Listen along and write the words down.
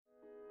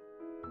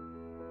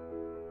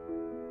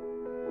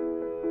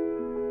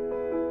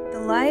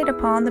Light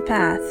Upon the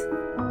Path,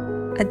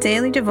 a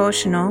daily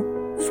devotional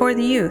for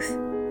the youth,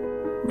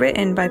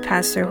 written by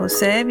Pastor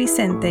Jose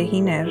Vicente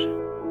Giner.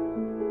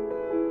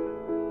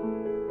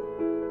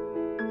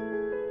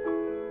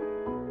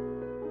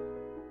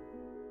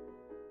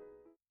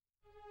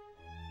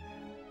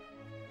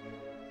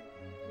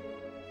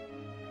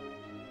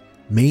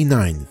 May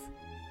 9th,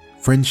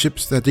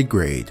 Friendships that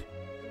Degrade.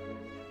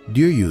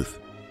 Dear youth,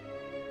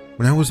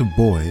 when I was a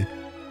boy,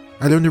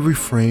 I learned a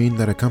refrain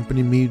that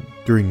accompanied me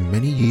during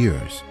many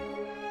years,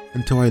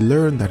 until I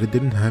learned that it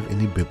didn't have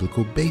any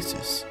biblical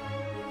basis.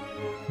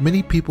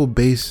 Many people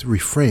base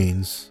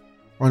refrains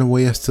on a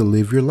way as to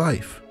live your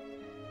life,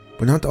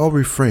 but not all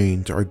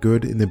refrains are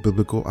good in the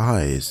biblical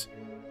eyes.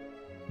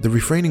 The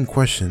refrain in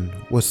question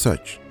was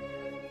such: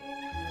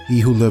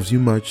 "He who loves you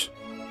much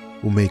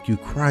will make you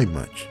cry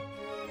much."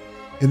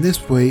 In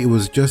this way, it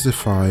was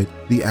justified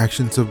the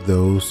actions of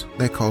those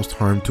that caused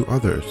harm to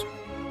others,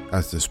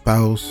 as the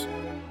spouse,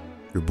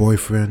 your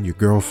boyfriend, your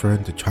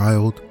girlfriend, a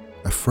child,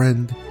 a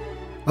friend,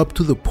 up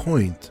to the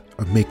point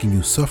of making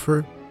you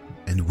suffer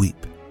and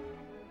weep.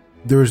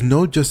 There is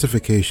no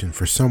justification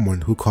for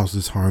someone who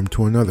causes harm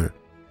to another.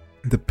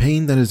 The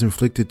pain that is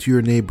inflicted to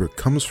your neighbor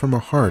comes from a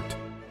heart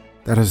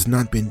that has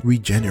not been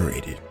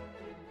regenerated.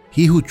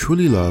 He who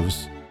truly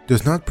loves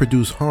does not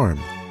produce harm,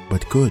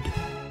 but good.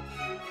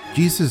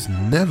 Jesus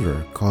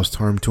never caused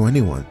harm to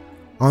anyone.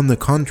 On the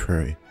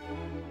contrary,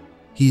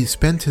 he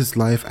spent his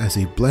life as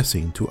a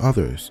blessing to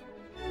others,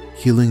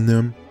 healing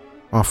them,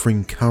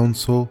 offering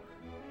counsel,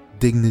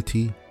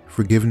 dignity,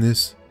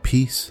 forgiveness,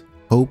 peace,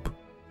 hope.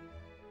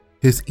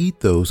 His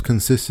ethos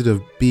consisted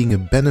of being a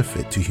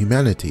benefit to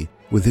humanity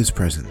with his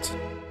presence.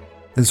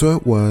 And so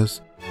it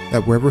was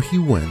that wherever he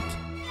went,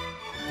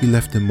 he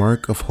left a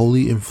mark of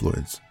holy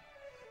influence,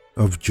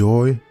 of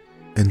joy,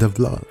 and of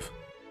love.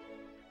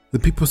 The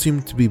people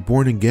seemed to be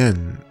born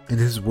again, and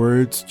his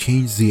words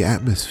changed the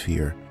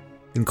atmosphere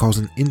and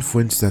caused an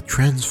influence that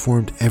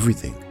transformed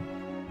everything.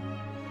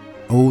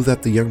 Oh,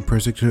 that the young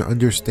person could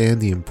understand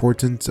the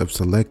importance of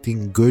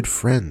selecting good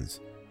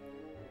friends.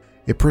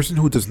 A person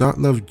who does not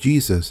love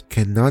Jesus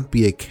cannot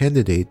be a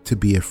candidate to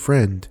be a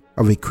friend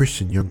of a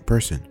Christian young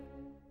person.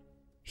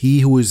 He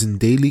who is in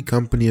daily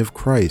company of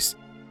Christ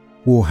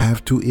will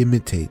have to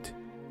imitate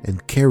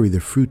and carry the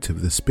fruit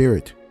of the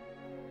Spirit: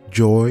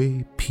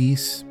 joy,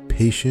 peace,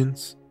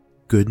 patience,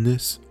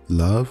 goodness,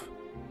 love.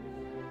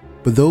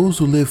 But those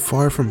who live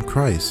far from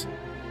Christ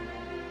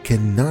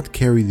cannot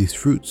carry these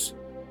fruits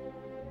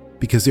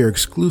because they are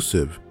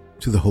exclusive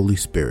to the Holy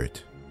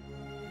Spirit.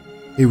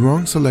 A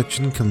wrong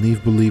selection can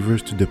leave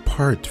believers to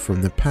depart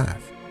from the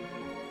path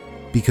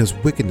because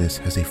wickedness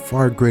has a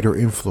far greater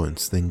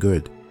influence than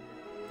good.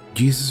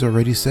 Jesus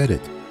already said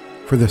it,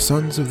 "For the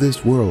sons of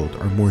this world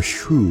are more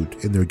shrewd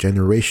in their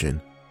generation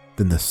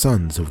than the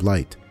sons of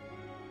light."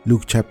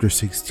 Luke chapter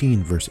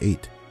 16, verse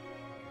 8.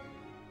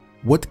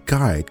 What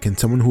guide can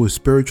someone who is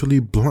spiritually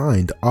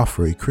blind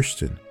offer a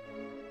Christian?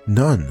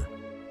 None.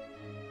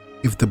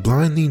 If the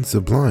blind leads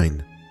the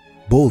blind,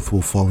 both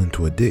will fall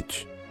into a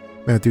ditch.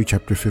 Matthew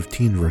chapter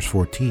 15, verse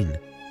 14.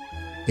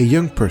 A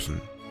young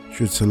person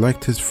should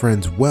select his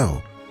friends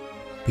well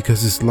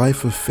because his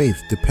life of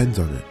faith depends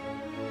on it.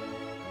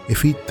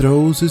 If he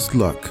throws his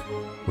luck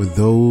with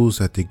those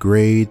that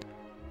degrade,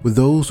 with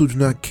those who do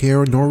not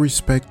care nor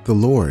respect the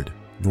Lord,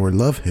 nor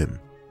love him,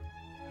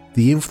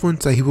 the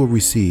influence that he will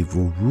receive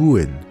will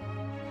ruin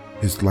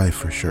his life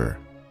for sure.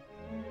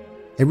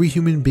 Every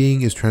human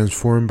being is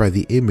transformed by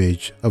the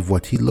image of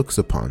what he looks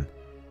upon.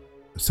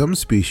 Some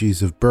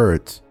species of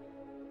birds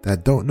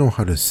that don't know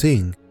how to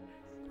sing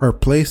are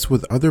placed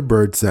with other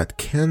birds that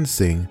can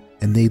sing,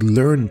 and they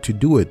learn to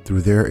do it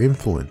through their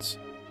influence.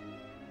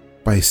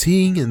 By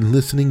seeing and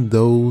listening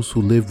those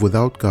who live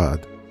without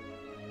God,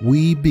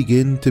 we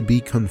begin to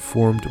be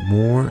conformed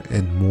more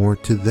and more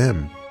to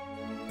them.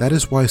 That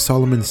is why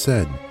Solomon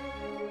said,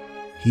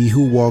 "He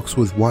who walks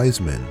with wise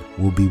men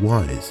will be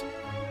wise,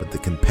 but the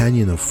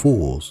companion of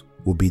fools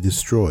will be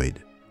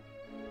destroyed."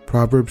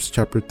 Proverbs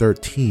chapter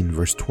 13,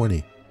 verse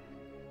 20.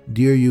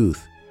 Dear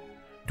youth,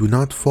 do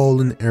not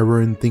fall in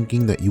error in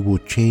thinking that you will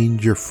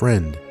change your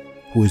friend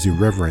who is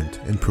irreverent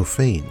and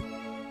profane.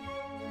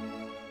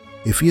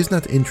 If he is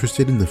not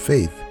interested in the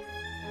faith,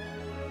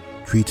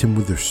 treat him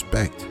with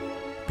respect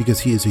because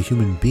he is a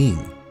human being.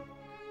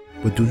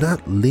 But do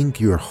not link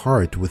your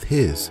heart with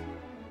his.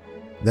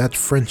 That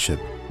friendship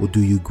will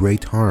do you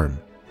great harm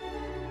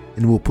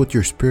and will put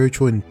your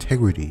spiritual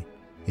integrity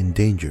in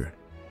danger.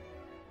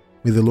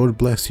 May the Lord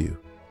bless you,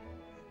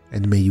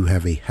 and may you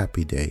have a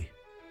happy day.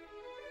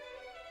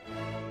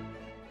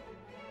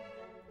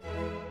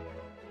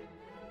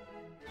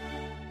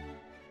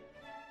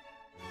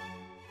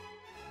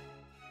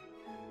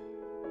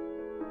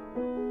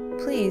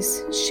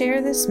 Please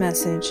share this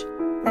message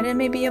that it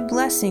may be a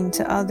blessing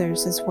to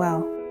others as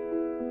well.